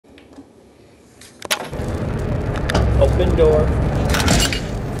Open door.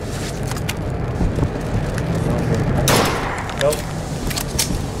 Nope.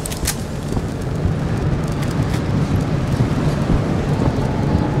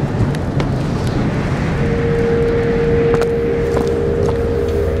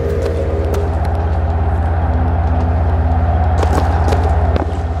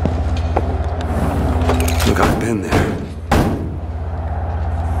 Look, I've been there.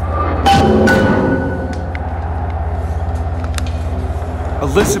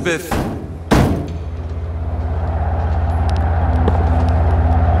 Elizabeth!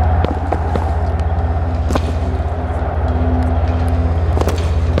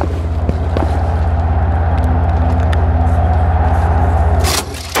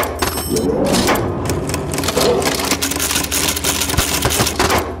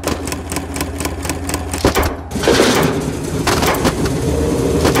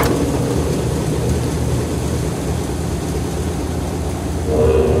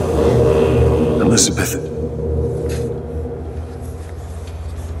 Elizabeth.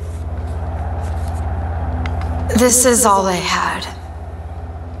 This is all they had.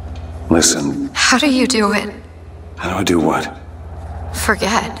 Listen. How do you do it? How do I do what?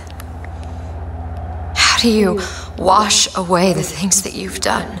 Forget. How do you wash away the things that you've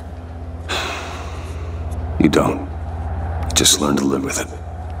done? You don't. You just learn to live with it.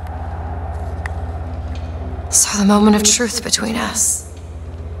 So the moment of truth between us.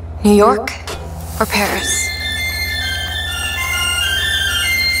 New York or Paris?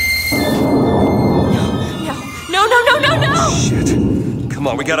 No! Shit. Come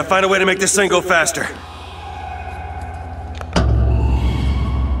on, we gotta find a way to make this thing go faster.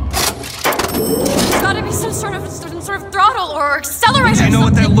 There's gotta be some sort of throttle or accelerator. Do you know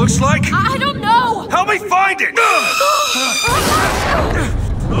what that looks like? I don't know. Help me find it!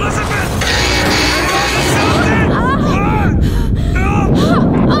 Elizabeth!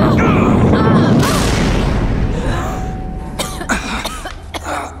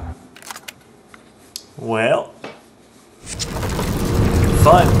 Well,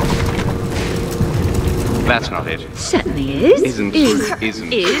 fun. That's not it. Certainly is. Isn't.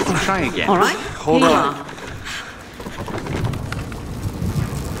 Try again. All right. Hold on.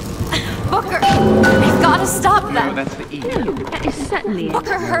 Booker, we've got to stop No, them. that's the E. No, that is certainly it.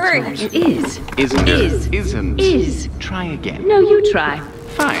 Booker, hurry. It is. Isn't. Is. Isn't. Is. Try again. No, you try.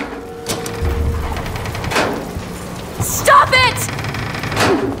 Fine. Stop it!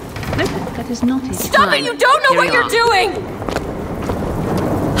 No, that is not it. Stop Fine. it! You don't know Here what we you're are. doing!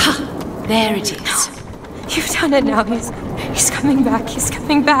 There it is. You've done it now. He's coming back. He's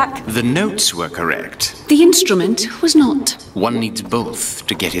coming back. The notes were correct. The instrument was not. One needs both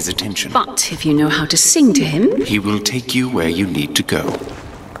to get his attention. But if you know how to sing to him... He will take you where you need to go.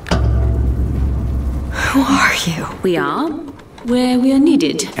 Who are you? We are where we are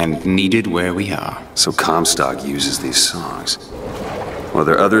needed. And needed where we are. So Comstock uses these songs. Well, are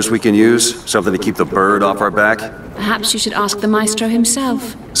there others we can use? Something to keep the bird off our back? Perhaps you should ask the maestro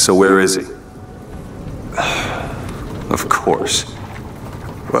himself. So where is he? Of course.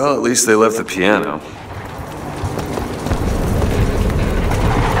 Well, at least they left the piano.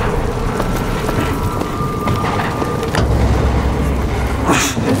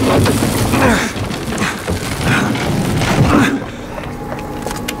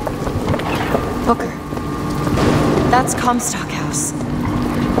 Booker. That's Comstock House.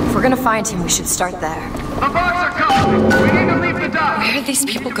 If we're gonna find him, we should start there. The bots are coming! We need to leave the dock! Where are these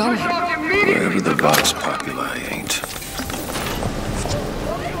people going? Wherever the Vox Populi ain't.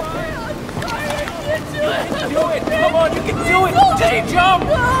 Do it! Come on, you can do it! Jay, jump!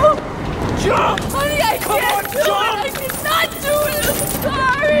 No! Jump! Honey, I Come can't on, do jump! it! I cannot do it! I'm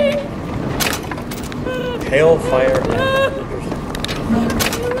sorry! Hail fire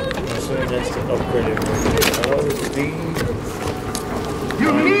that's the upgraded version.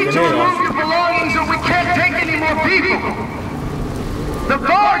 You need to remove your belongings or we can't take any more people! The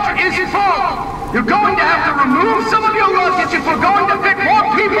barge is full! You're going to have to remove some of your luggage if we're going to fit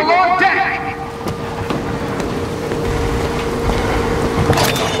more people on deck!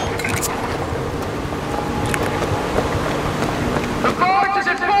 The barge is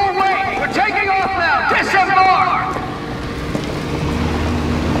at full weight! We're taking off now! Disembark!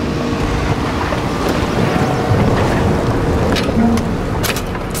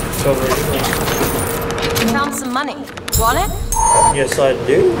 Found some money. Want it? Yes, I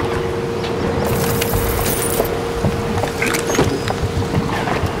do.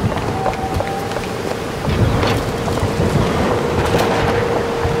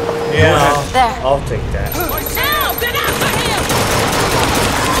 Yeah, There. I'll take that. Now! Get after him!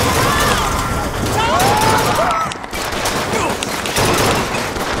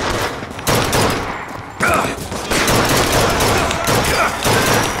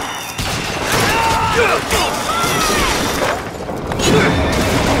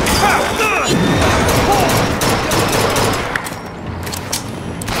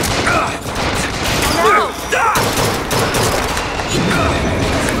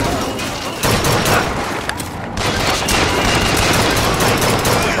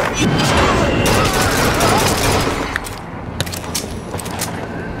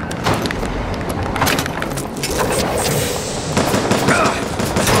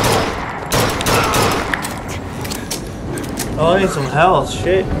 Oh, I need some health.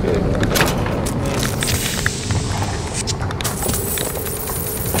 Shit.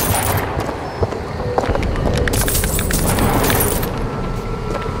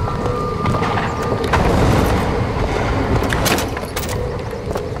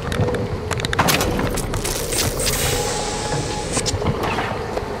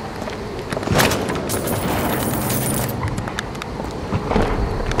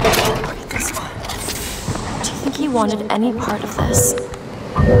 Wanted any part of this.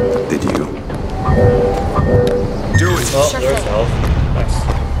 Did you? Do it! Oh, Sure there's thing. health. Nice.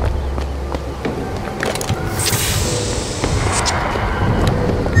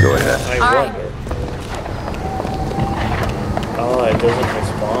 Go ahead. I All right. wonder. Oh, it doesn't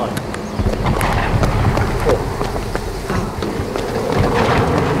respawn. Cool.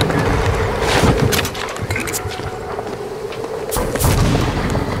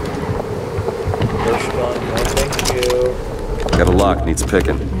 Got a lock, needs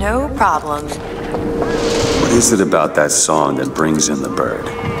picking. No problem. What is it about that song that brings in the bird?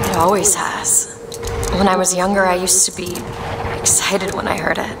 It always has. When I was younger, I used to be excited when I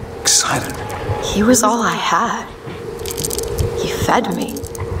heard it. Excited. He was all I had. He fed me,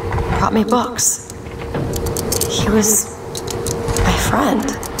 brought me books. He was my friend.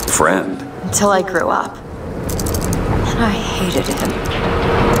 Friend? Until I grew up. Then I hated him.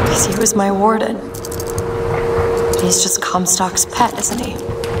 Because he was my warden. He's just Comstock's pet, isn't he?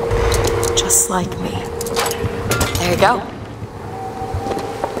 Just like me. There you go.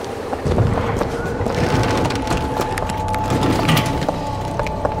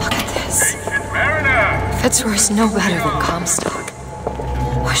 Look at this. Fitzroy's no better than Comstock.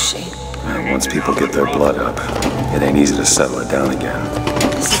 Was she? And once people get their blood up, it ain't easy to settle it down again.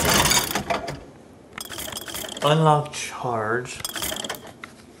 This is it. Unlock charge.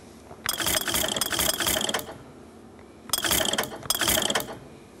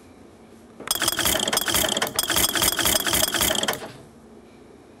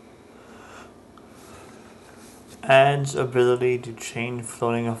 Adds ability to change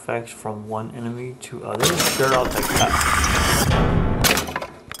floating effects from one enemy to others. Sure, I'll take that.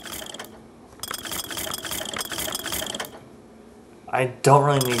 I don't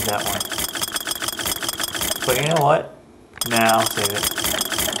really need that one. But you know what? Nah, I'll save it.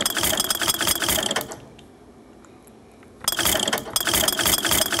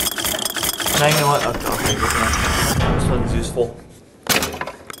 Now you know what? Okay, I'll take it now. This one's useful.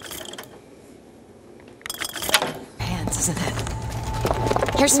 Isn't it?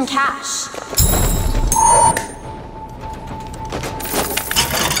 Here's some cash.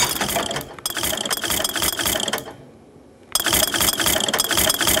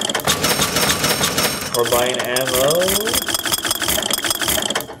 We're buying ammo.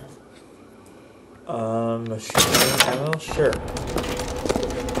 Machine gun ammo? Sure.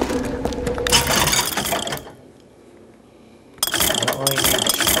 I don't really need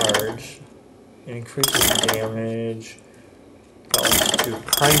charge. It increases damage. That one's too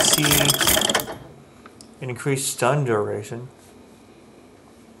pricey. Increased stun duration.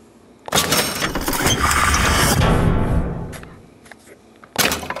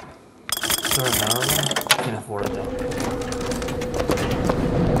 Is there another one? I can't afford it though.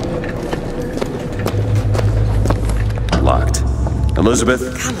 Locked. Elizabeth?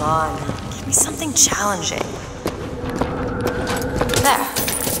 Come on. Give me something challenging. There.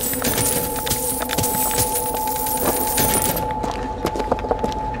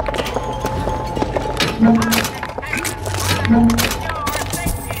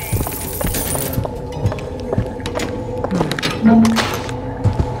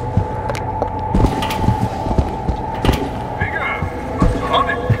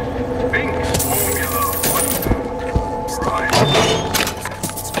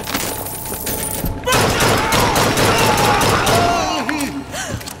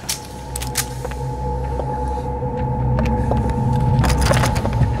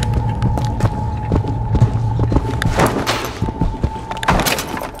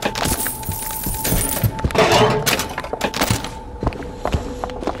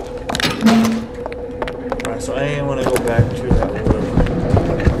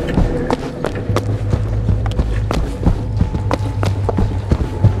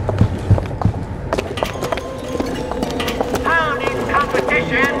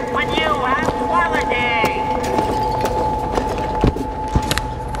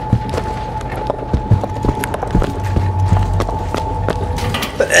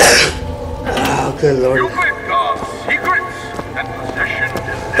 Oh, good lord. You clicked on secrets and possession.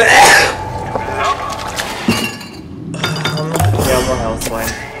 Yeah, more health,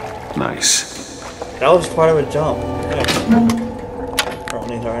 fine. Nice. That was part of a jump. Yeah. I don't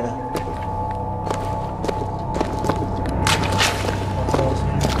need that right now.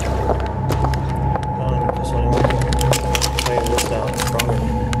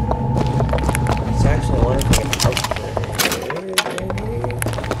 It's actually a wonderful upgrade.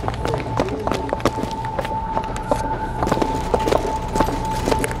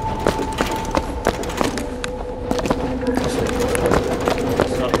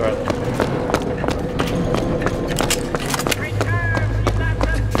 It's not garlic.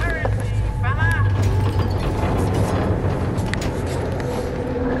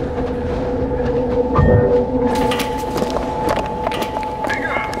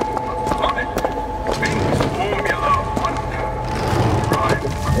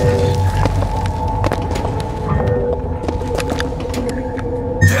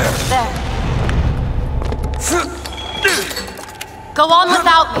 Go on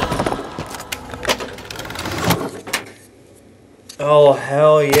without me. Oh,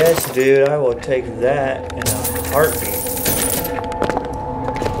 hell yes, dude. I will take that in a heartbeat.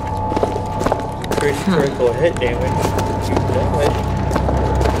 Increase critical hit damage. You know it.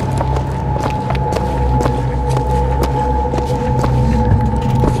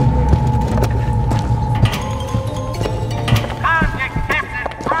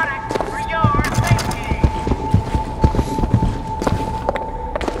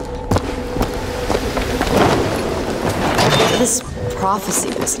 This prophecy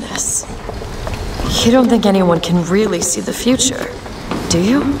business. You don't think anyone can really see the future, do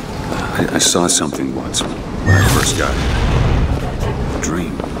you? I saw something once when I first got here. A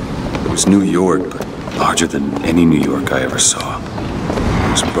dream. It was New York, but larger than any New York I ever saw.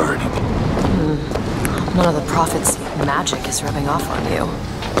 It was burning. None of the prophet's magic is rubbing off on you.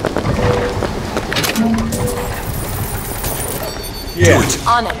 Yeah. Do it!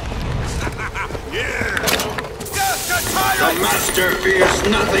 On it. The master fears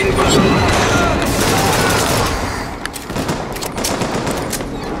nothing but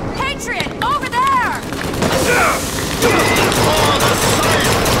Patriot, over there!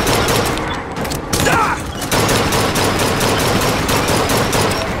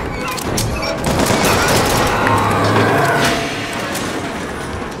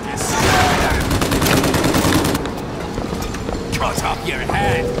 Cut off your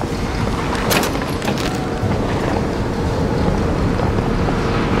head!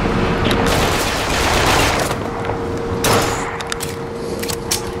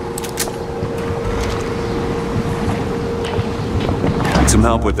 Some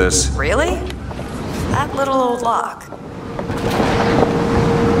help with this. Really? That little old lock.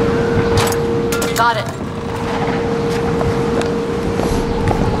 Got it.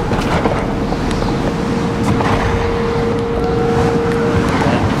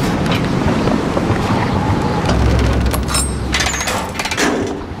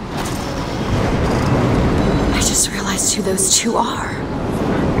 I just realized who those two are.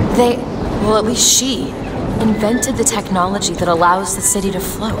 They, well, at least she, invented the technology that allows the city to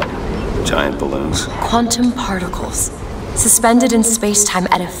float. Giant balloons. Quantum particles, suspended in space-time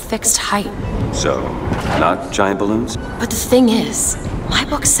at a fixed height. So, not giant balloons? But the thing is, my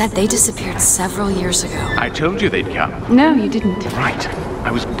book said they disappeared several years ago. I told you they'd come. No, you didn't. Right.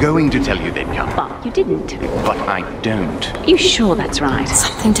 I was going to tell you they'd come. But you didn't. But I don't. You sure that's right?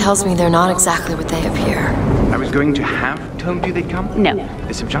 Something tells me they're not exactly what they appear. I was going to have told you they'd come? No.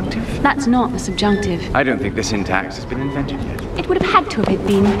 The subjunctive? That's not the subjunctive. I don't think the syntax has been invented yet. It would have had to have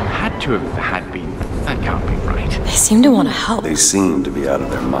been. Had to have had been. That can't be right. They seem to want to help. They seem to be out of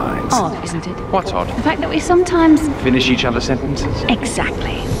their minds. Odd, isn't it? What's odd? The fact that we sometimes... Finish each other's sentences?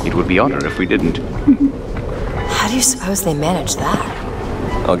 Exactly. It would be odder if we didn't. How do you suppose they manage that?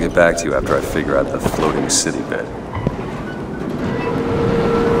 I'll get back to you after I figure out the floating city bit.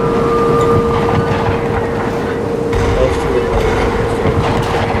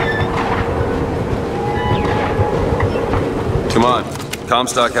 Come on.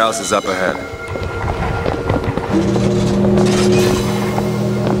 Comstock House is up ahead.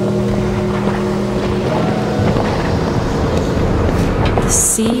 The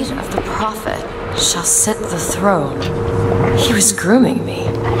seed of the prophet shall sit the throne. He was grooming me,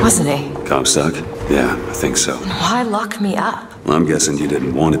 wasn't he? Comstock? Yeah, I think so. Why lock me up? Well, I'm guessing you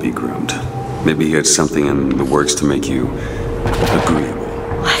didn't want to be groomed. Maybe he had something in the works to make you agreeable.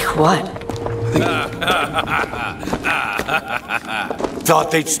 Like what? thought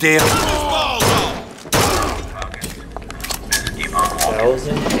they'd stay. That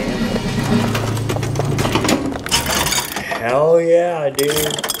 1000 damage. Hell yeah, dude.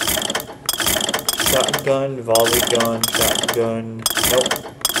 Shotgun, volley gun, shotgun. Nope.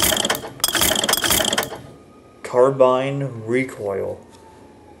 Carbine recoil.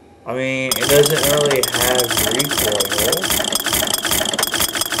 I mean, it doesn't really have recoil.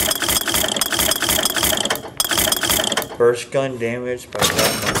 Burst gun damage by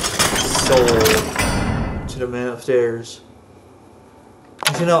that much. Sold to the man upstairs.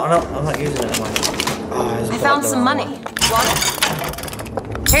 You know, I'm not using that much. Oh, I found some money. Want it?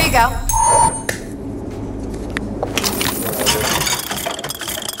 Here you go.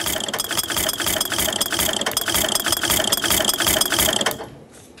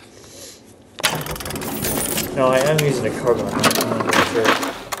 No, I am using a carbine. I'm not sure.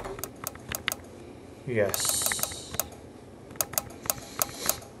 Yes.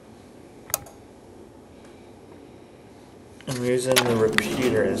 I'm using the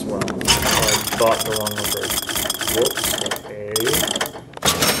repeater as well. So I bought the wrong number. Whoops. Okay.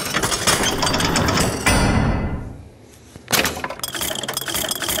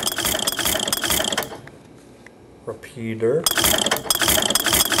 Repeater.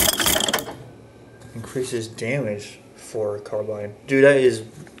 Increases damage for carbine. Dude, that's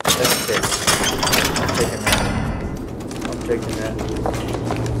big. I'm taking that.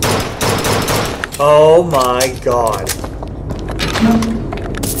 Oh my god.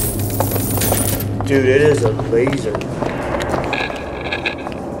 Dude, it is a laser.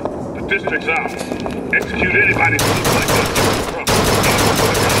 The district's out. Execute anybody who looks like this.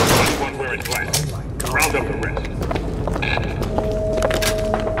 Anyone wearing glasses. Oh my god. Round up the rest.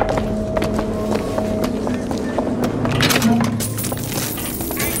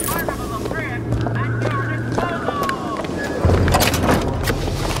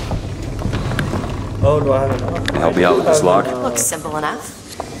 Oh, do I have enough? Can I help you out with this lock? Looks simple enough.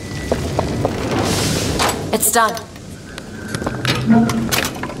 It's done.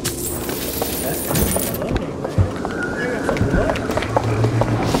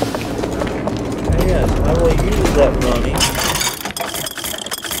 Yes, I will use that money.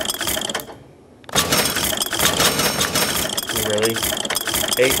 Really?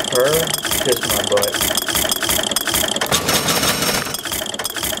 8 per? Kiss my butt.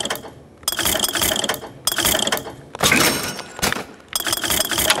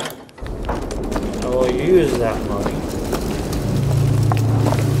 I will use that money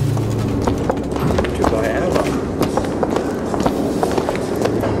to buy ammo.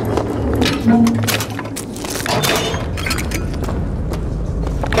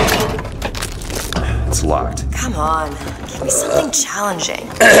 It's locked. Come on. Give me something challenging.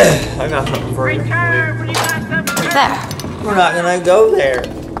 I got something for you. There. We're not gonna go there.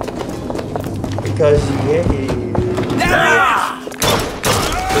 Because,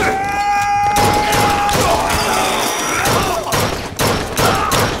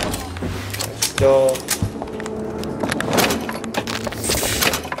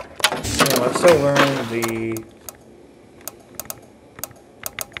 I'm still wearing the...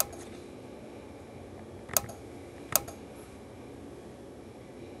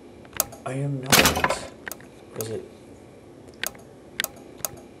 I am not. Was it?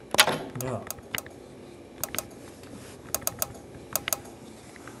 No.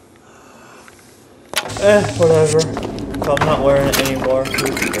 Whatever. If I'm not wearing it anymore, who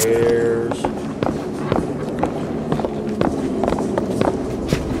cares?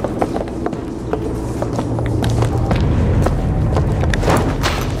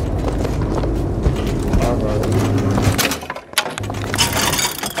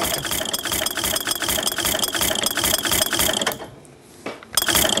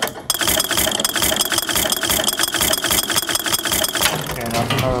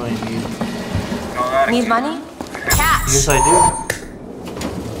 Need money? Cash! Yes, I do.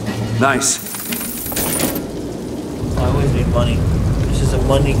 Nice. I always need money. This is a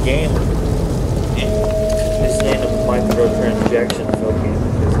money game. This ain't a microtransaction game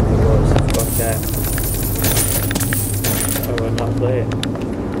because if it was, fuck that. I would not play it.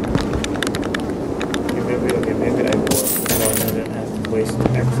 Okay, maybe I would. As long as I didn't have to waste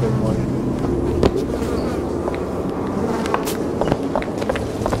extra money.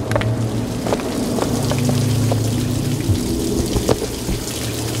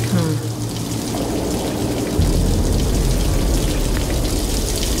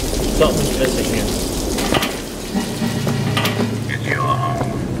 Something's missing here. It's your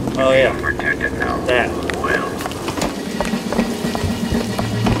home. Oh yeah. Protected now. That. Well.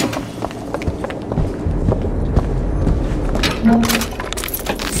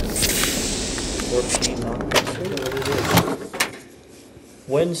 14 knockbacks. What is it?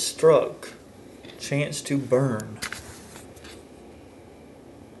 When struck, chance to burn.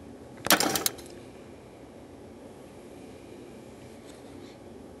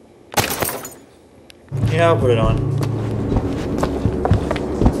 Yeah, I'll put it on.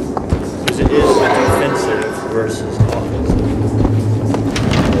 Because it is defensive versus offensive.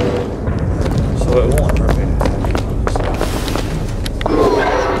 So it won't hurt me.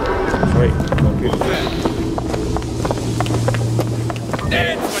 That's right.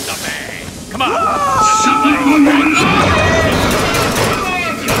 Dance with the man! Come on!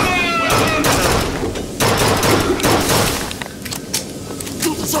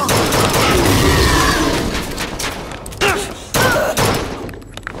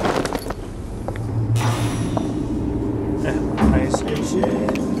 Nice and shit.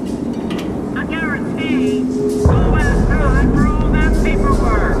 I guarantee you'll have time for all that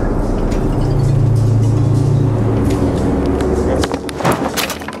paperwork.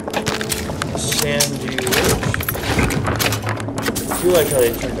 Sandwich. I do like how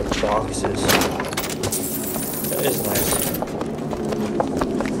they turned the boxes. That is nice.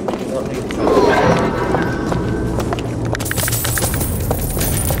 Let me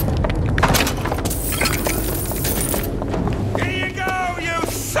Here you go, you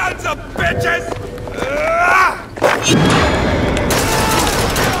sons of bitches!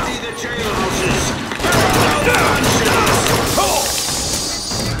 Empty the jailhouses.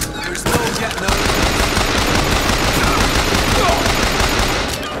 There's no getting out.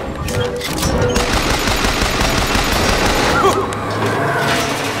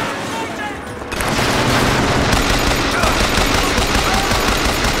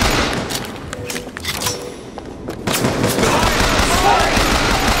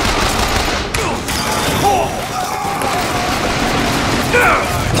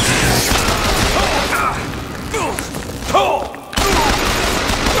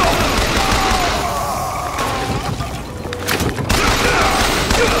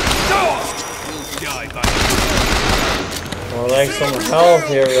 Well, thanks some health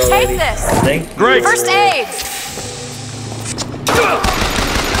here already. Take this. Thank you. Great. First aid.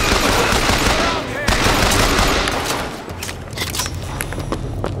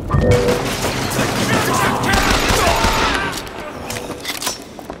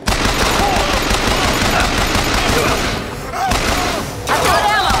 I've got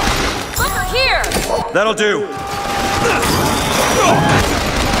ammo. Look here. That'll do.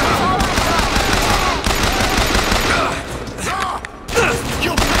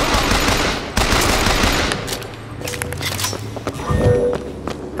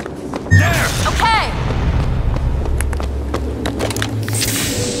 Okay.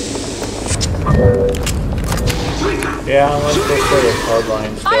 Yeah, let's go for the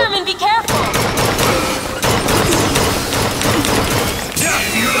carbine stuff. Fireman, be careful.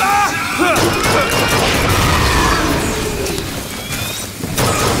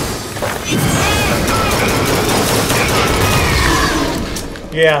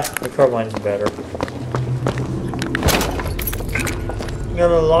 Yeah, the carbine's better. Got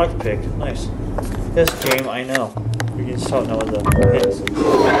a lockpick. Nice. This game, I know. You can start now with the hits.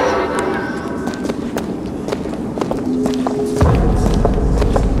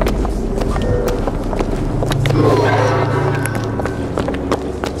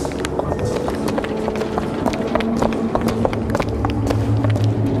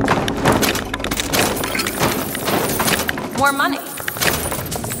 More money.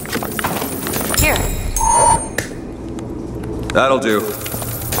 Here. That'll do.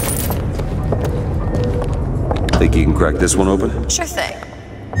 Think you can crack this one open? Sure thing.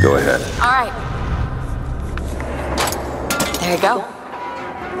 Go ahead. All right. There you go.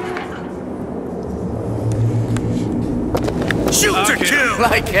 Shoot to kill!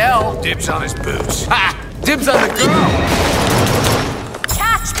 Like hell. Dibs on his boots. Ha! Dibs on the girl!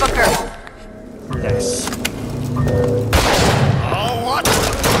 Catch, Booker. Nice. Oh, what?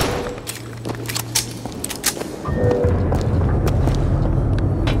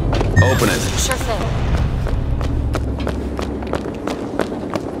 Open it. Sure thing.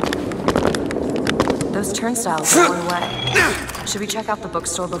 Those turnstiles are one way. Should we check out the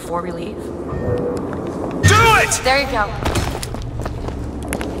bookstore before we leave? Do it! There you go.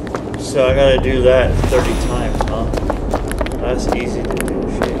 So I gotta do that 30 times, huh? That's easy to do.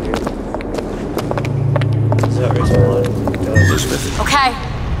 Shit, dude. Does that respond? Elizabeth. Okay.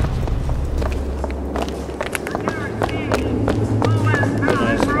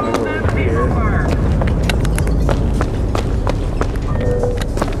 Nice one over here.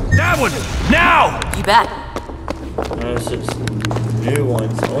 That one! Now! You bet. Notice it's new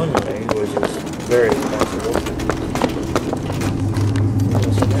ones only, which is very possible.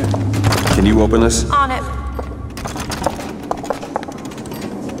 Can you open this? On it.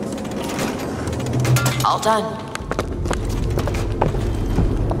 All done.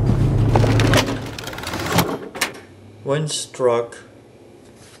 When struck.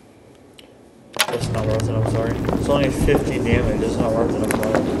 That's not worth it, I'm sorry. It's only 50 damage, it's not worth it, I'm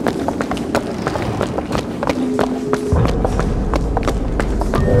sorry.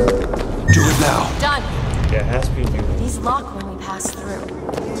 Do it now. Done. Yeah, it has to be new. These lock when we pass through.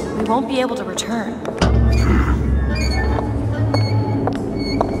 We won't be able to return.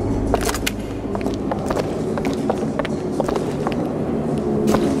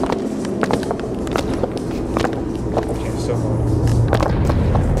 Okay, so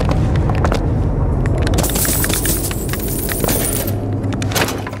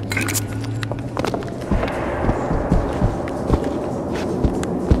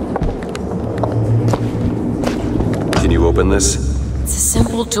Can you open this? It's a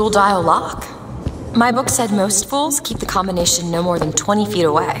simple dual dial lock. My book said most fools keep the combination no more than 20 feet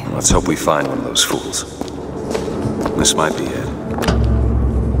away. Let's hope we find one of those fools. This might be it.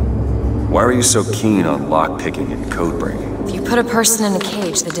 Why are you so keen on lock-picking and code-breaking? If you put a person in a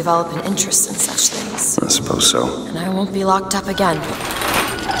cage, they develop an interest in such things. I suppose so. And I won't be locked up again.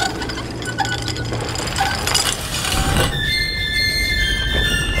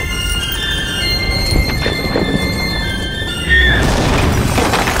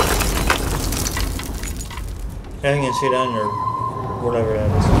 I can see down your whatever that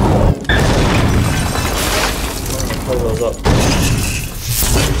is. I'm gonna pull those up.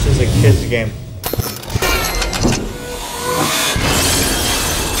 This is a kid's game.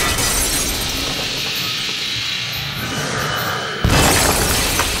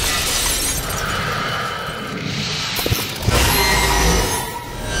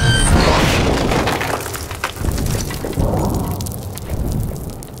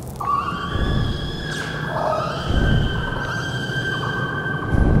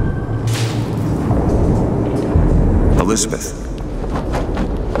 Elizabeth.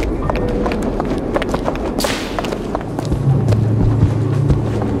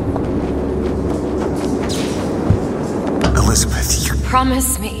 Elizabeth, you...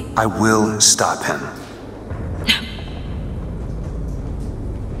 Promise me. I will stop him.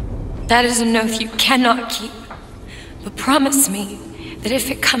 That is an oath you cannot keep. But promise me that if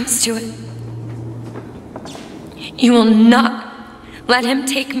it comes to it, you will not let him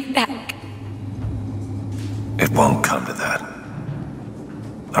take me back. It won't come to that.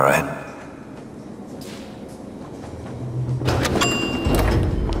 All right?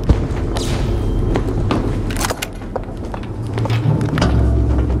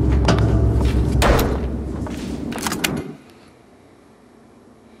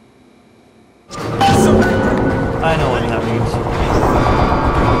 I know what that means.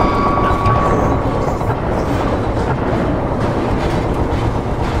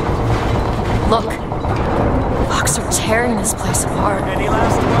 Look. Locks are tearing this place apart. Any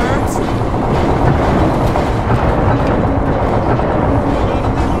last words?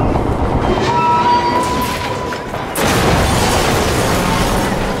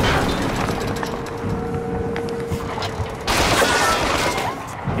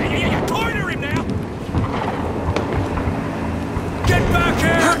 Corner him now! Get back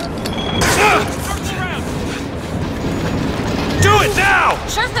here! Circle around! Do it now!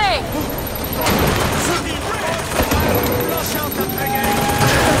 Sure thing!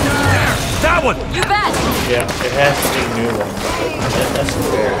 That one! You bet! Yeah, it has to be a new one. That's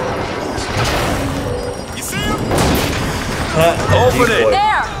fair. You see him? Open it!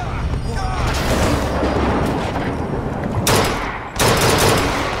 There!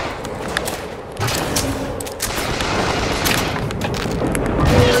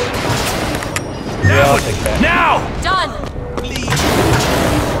 Yeah, I'll take that. Now! Done!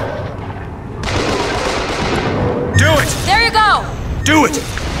 Do it! There you go! Do it!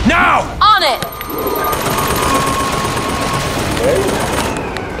 Now! On it!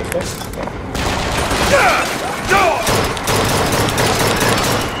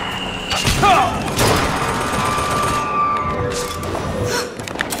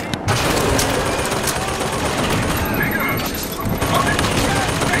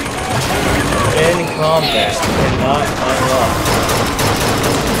 In combat, cannot unlock.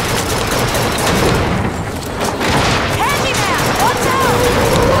 Handyman! Watch out!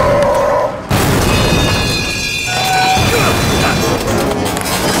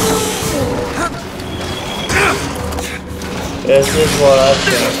 This is what I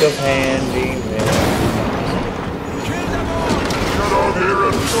think of handyman. Get out here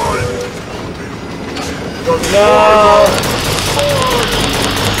and fight! No!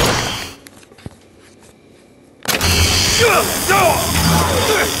 Get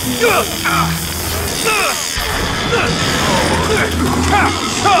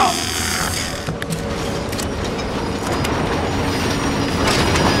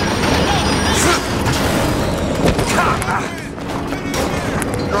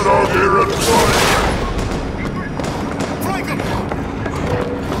out here and fight!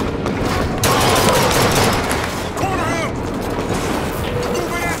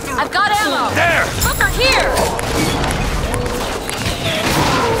 I've got ammo! There! Look, here!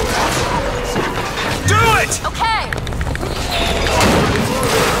 Do it! Okay!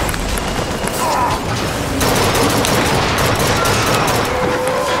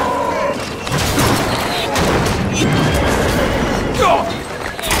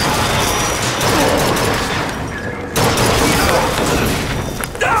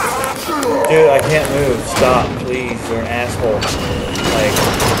 Dude, I can't move. Stop, please. You're an asshole. Like...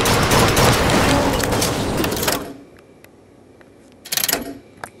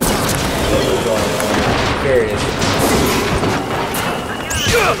 Curious.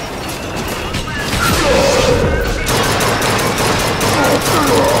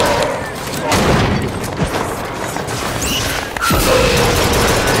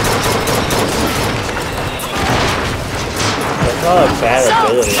 That's not a bad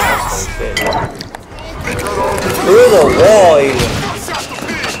ability, honestly. Shit. Through the wall, even.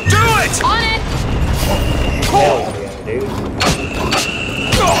 Do it! On it! Hell yeah, dude.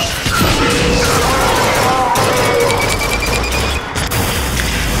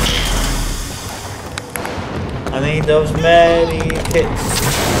 I need those medikits.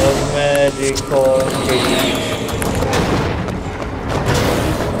 Those medical kits.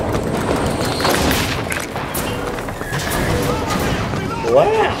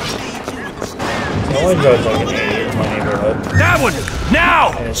 Wow. No one drives like an idiot in my neighborhood. That one!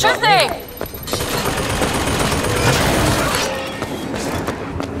 Now! And it's Sure not me. thing!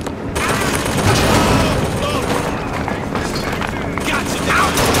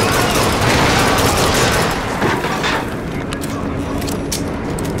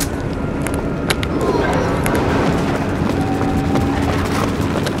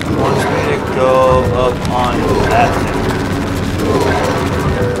 Wants me to go up on that thing.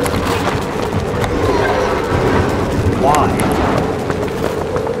 Why?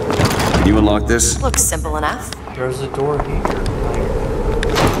 Can you unlock this? Looks simple enough. There's a door here. Like,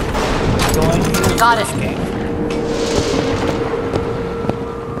 going here. Got it.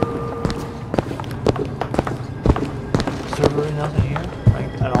 Is there really nothing here?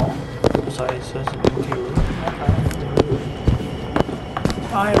 Like, at all? Besides this empty room?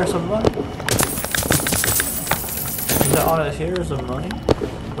 Oh, here's some money. Is that all that's here is some money?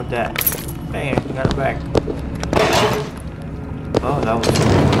 With that. Bang, got it back. Oh, that was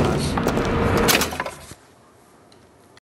nice.